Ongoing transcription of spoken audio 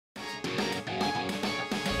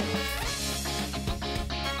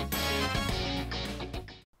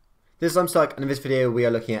This is Stuck, and in this video we are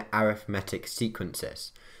looking at arithmetic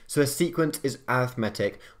sequences. So a sequence is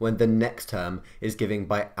arithmetic when the next term is given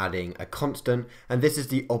by adding a constant, and this is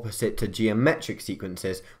the opposite to geometric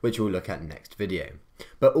sequences, which we'll look at next video.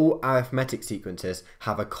 But all arithmetic sequences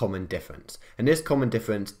have a common difference, and this common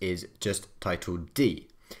difference is just titled D.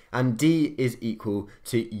 And D is equal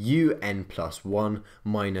to un plus 1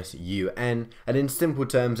 minus un, and in simple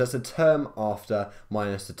terms that's a term after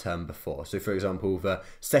minus the term before. So for example, the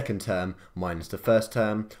second term minus the first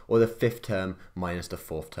term, or the fifth term minus the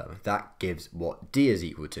fourth term. That gives what D is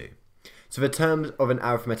equal to. So the terms of an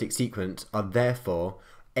arithmetic sequence are therefore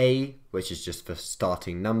A, which is just the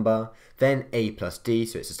starting number, then A plus D,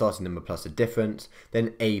 so it's the starting number plus a difference,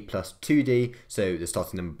 then A plus 2D, so the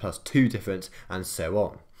starting number plus 2 difference, and so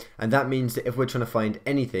on. And that means that if we're trying to find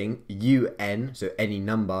anything, un, so any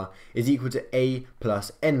number, is equal to A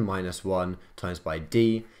plus n minus 1 times by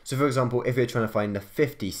D. So for example, if we're trying to find the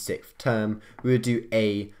 56th term, we would do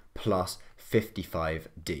A plus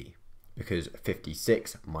 55D, because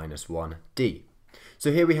 56 minus 1D.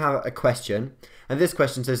 So here we have a question, and this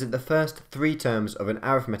question says that the first three terms of an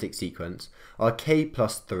arithmetic sequence are k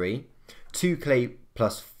plus 3, 2k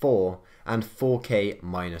plus 4, and 4k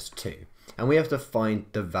minus 2. And we have to find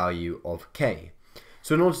the value of k.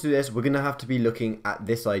 So in order to do this, we're going to have to be looking at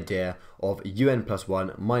this idea of un plus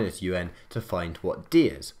 1 minus un to find what d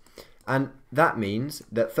is. And that means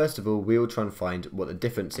that first of all, we will try and find what the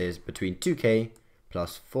difference is between 2k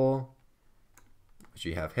plus 4, which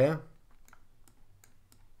we have here,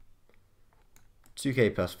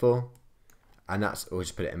 2k plus 4, and that's, we'll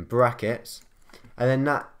just put it in brackets, and then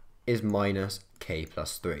that is minus k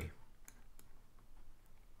plus 3.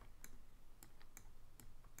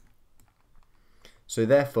 So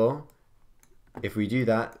therefore, if we do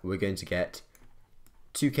that, we're going to get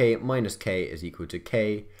 2k minus k is equal to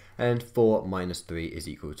k, and 4 minus 3 is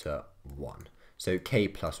equal to 1. So k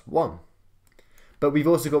plus 1. But we've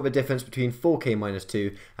also got the difference between 4k minus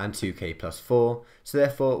 2 and 2k plus 4, so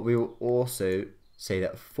therefore we will also say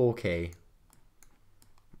that 4k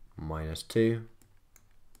minus 2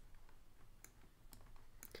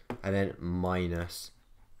 and then minus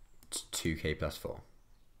 2k plus 4.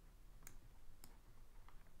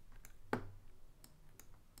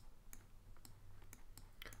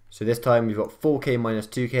 So this time we've got 4k minus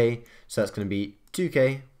 2k, so that's going to be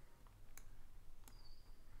 2k,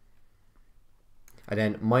 and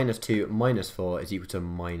then minus 2 minus 4 is equal to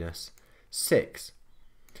minus 6.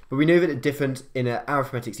 But we know that the difference in an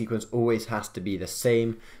arithmetic sequence always has to be the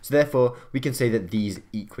same, so therefore we can say that these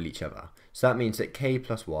equal each other. So that means that k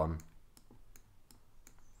plus 1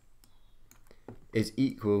 is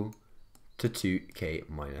equal to 2k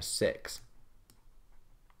minus 6.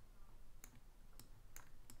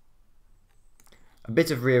 A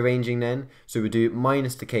bit of rearranging then, so we do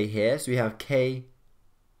minus the k here, so we have k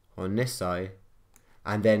on this side,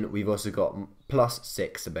 and then we've also got plus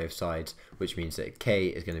 6 to both sides, which means that k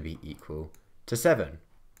is going to be equal to 7.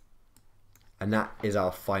 And that is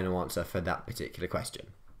our final answer for that particular question.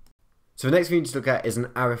 So the next thing we need to look at is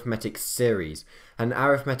an arithmetic series. An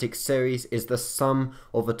arithmetic series is the sum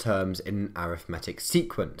of the terms in an arithmetic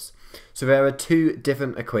sequence. So there are two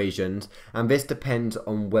different equations, and this depends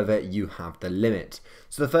on whether you have the limit.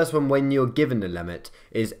 So the first one, when you're given the limit,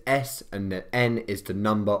 is s, and then n is the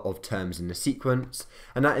number of terms in the sequence,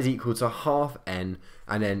 and that is equal to half n,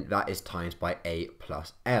 and then that is times by a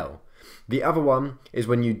plus l. The other one is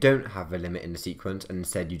when you don't have a limit in the sequence and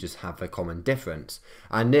instead you just have a common difference.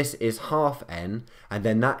 And this is half n, and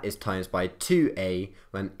then that is times by 2a,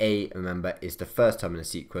 when a, remember, is the first term in the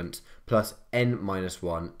sequence, plus n minus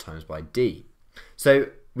 1 times by d. So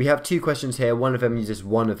we have two questions here. One of them uses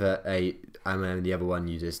one of a, and then the other one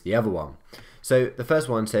uses the other one. So the first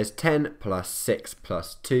one says 10 plus 6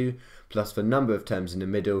 plus 2 plus the number of terms in the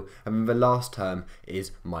middle, and then the last term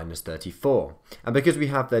is minus 34. And because we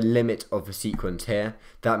have the limit of the sequence here,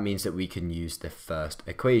 that means that we can use the first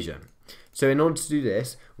equation. So in order to do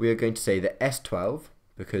this, we are going to say that S12,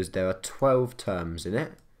 because there are 12 terms in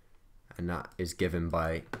it, and that is given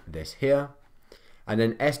by this here, and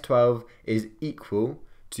then S12 is equal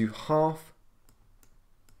to half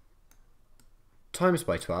times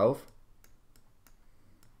by 12,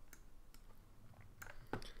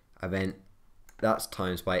 and then that's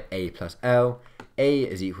times by a plus l. A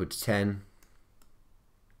is equal to 10,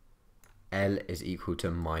 L is equal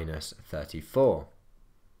to minus 34.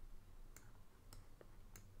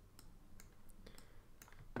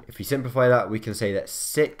 If we simplify that, we can say that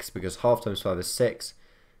 6, because half times 12 is 6,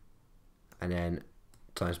 and then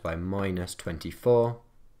times by minus 24,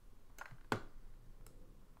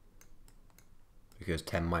 because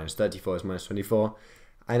 10 minus 34 is minus 24,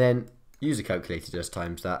 and then use a calculator, just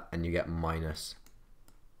times that, and you get minus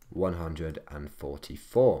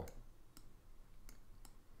 144.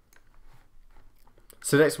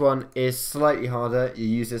 So the next one is slightly harder. You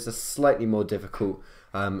use this as slightly more difficult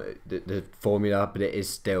the formula, but it is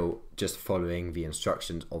still just following the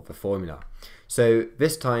instructions of the formula. So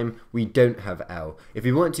this time we don't have L. If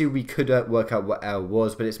we want to, we could work out what L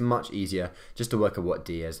was, but it's much easier just to work out what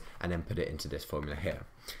D is and then put it into this formula here.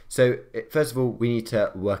 So first of all, we need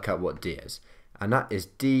to work out what D is, and that is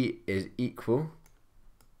D is equal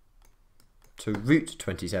to root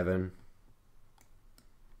 27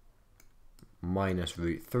 minus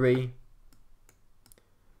root 3.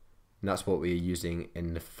 And that's what we're using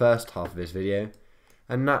in the first half of this video,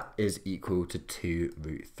 and that is equal to 2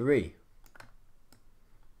 root 3.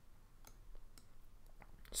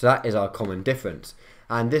 So that is our common difference,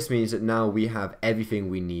 and this means that now we have everything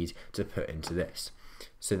we need to put into this.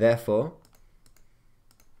 So therefore,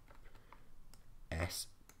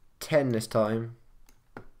 S10 this time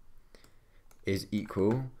is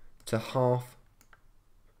equal to half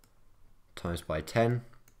times by 10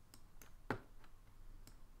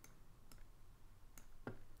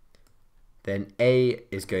 then A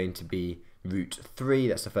is going to be root 3,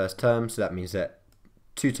 that's the first term, so that means that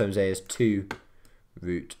 2 times A is 2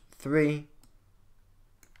 root 3,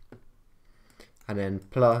 and then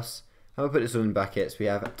plus, and we'll put this all in brackets, we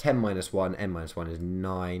have 10 minus 1, n minus 1 is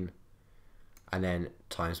 9, and then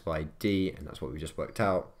times by D, and that's what we just worked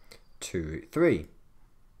out, 2 root 3.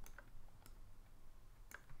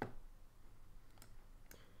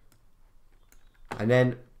 And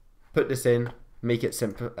then put this in, make it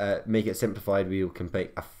simplified, we can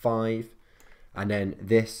make a 5, and then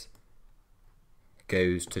this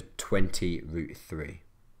goes to 20 root 3.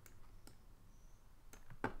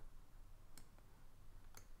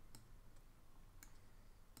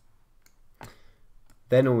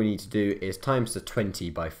 Then all we need to do is times the 20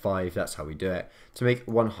 by 5, that's how we do it, to make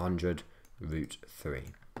 100 root 3.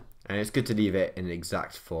 And it's good to leave it in an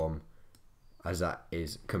exact form, as that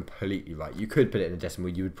is completely right. You could put it in a decimal,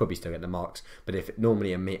 you would probably still get the marks, but if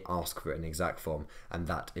normally it may ask for it in exact form, and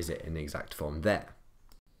that is it in the exact form there.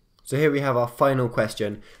 So here we have our final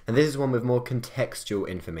question, and this is one with more contextual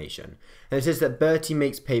information. And it says that Bertie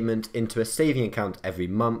makes payment into a saving account every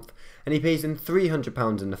month, and he pays in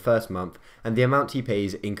 £300 in the first month, and the amount he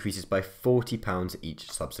pays increases by £40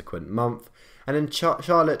 each subsequent month. And then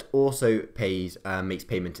Charlotte also makes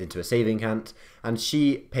payment into a saving account, and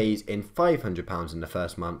she pays in £500 in the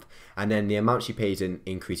first month, and then the amount she pays in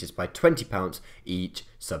increases by £20 each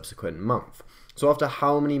subsequent month. So after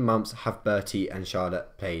how many months have Bertie and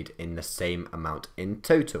Charlotte paid in the same amount in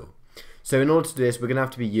total? So in order to do this, we're going to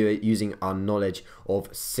have to be using our knowledge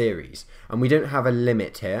of series. And we don't have a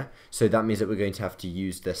limit here, so that means that we're going to have to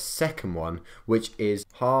use the second one, which is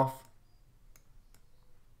half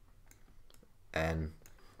n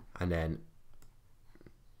and then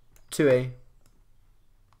 2a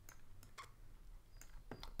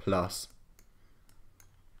plus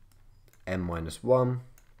n minus 1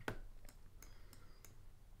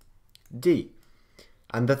 d.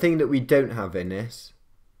 And the thing that we don't have in this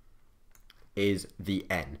is the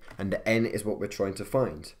n, and the n is what we're trying to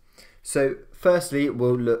find. So firstly,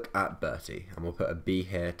 we'll look at Bertie, and we'll put a b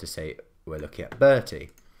here to say we're looking at Bertie.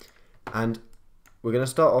 And we're going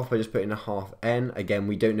to start off by just putting a half n. Again,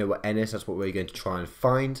 we don't know what n is, that's what we're going to try and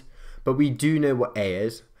find. But we do know what a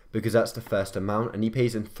is, because that's the first amount, and he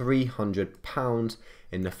pays in £300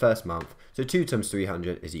 in the first month. So 2 times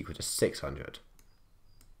 300 is equal to 600.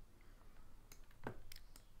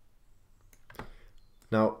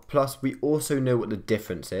 Now, plus we also know what the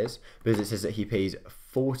difference is, because it says that he pays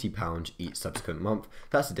 £40 each subsequent month.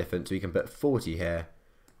 That's the difference, so we can put 40 here.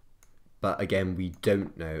 But again, we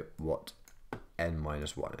don't know what n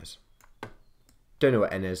minus 1 is. Don't know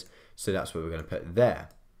what n is, so that's what we're going to put there.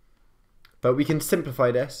 But we can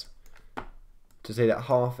simplify this to say that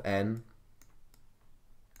half n,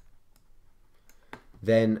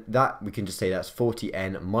 then that we can just say that's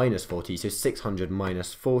 40n minus 40, so 600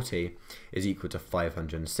 minus 40 is equal to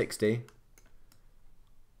 560.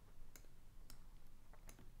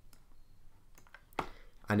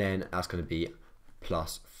 And then that's going to be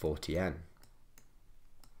plus 40n.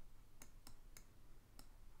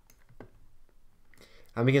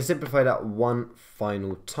 And we can simplify that one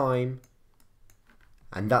final time,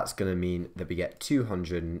 and that's going to mean that we get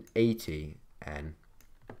 280n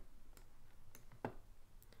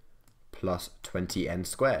plus 20n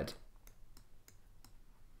squared.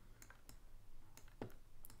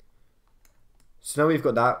 So now we've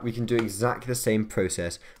got that, we can do exactly the same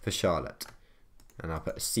process for Charlotte. And I'll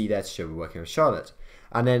put a C there to show we're working with Charlotte.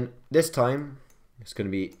 And then this time, It's going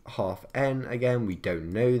to be half n again. We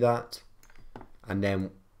don't know that. And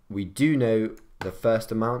then we do know the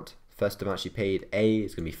first amount. First amount she paid, A,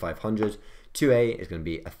 is going to be 500. 2A is going to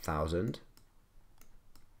be 1,000.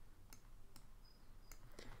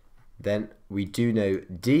 Then we do know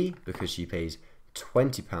D because she pays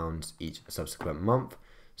 £20 each subsequent month.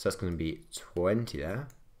 So that's going to be 20 there.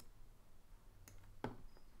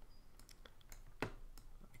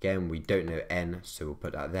 Again, we don't know N, so we'll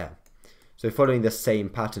put that there. So following the same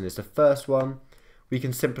pattern as the first one, we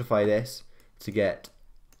can simplify this to get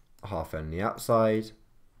half n on the outside.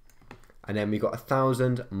 And then we've got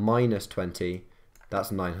 1,000 minus 20,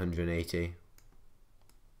 that's 980.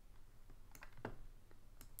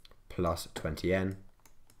 Plus 20n.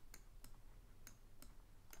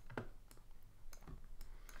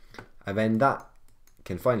 And then that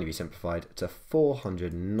can finally be simplified to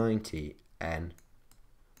 490n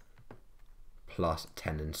plus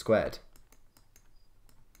 10n squared.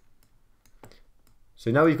 So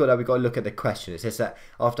now we've got that, we've got to look at the question. It says that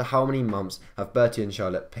after how many months have Bertie and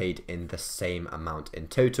Charlotte paid in the same amount in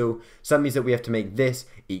total? So that means that we have to make this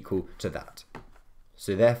equal to that.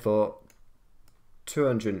 So therefore,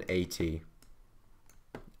 280n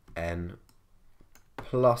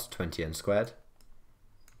plus 20n squared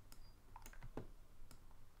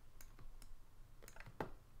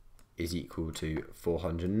is equal to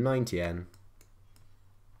 490n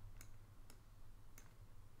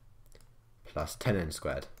plus 10n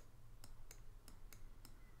squared.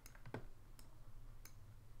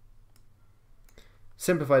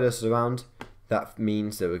 Simplify this around, that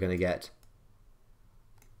means that we're going to get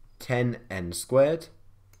 10n squared,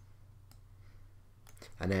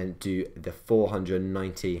 and then do the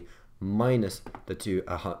 490 minus the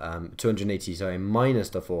 280, sorry, minus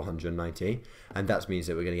the 490, and that means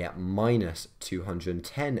that we're going to get minus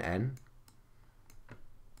 210n.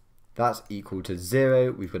 That's equal to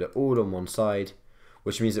 0. We've got it all on one side,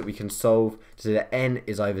 which means that we can solve to say that n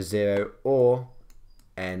is either 0 or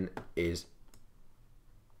n is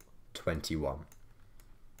 21.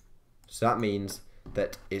 So that means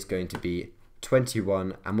that it's going to be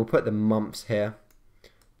 21, and we'll put the months here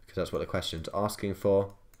because that's what the question's asking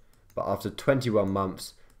for. But after 21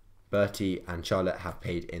 months, Bertie and Charlotte have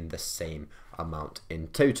paid in the same amount in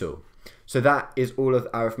total. So that is all of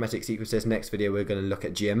arithmetic sequences. Next video we're going to look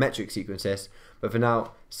at geometric sequences. But for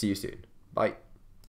now, see you soon. Bye.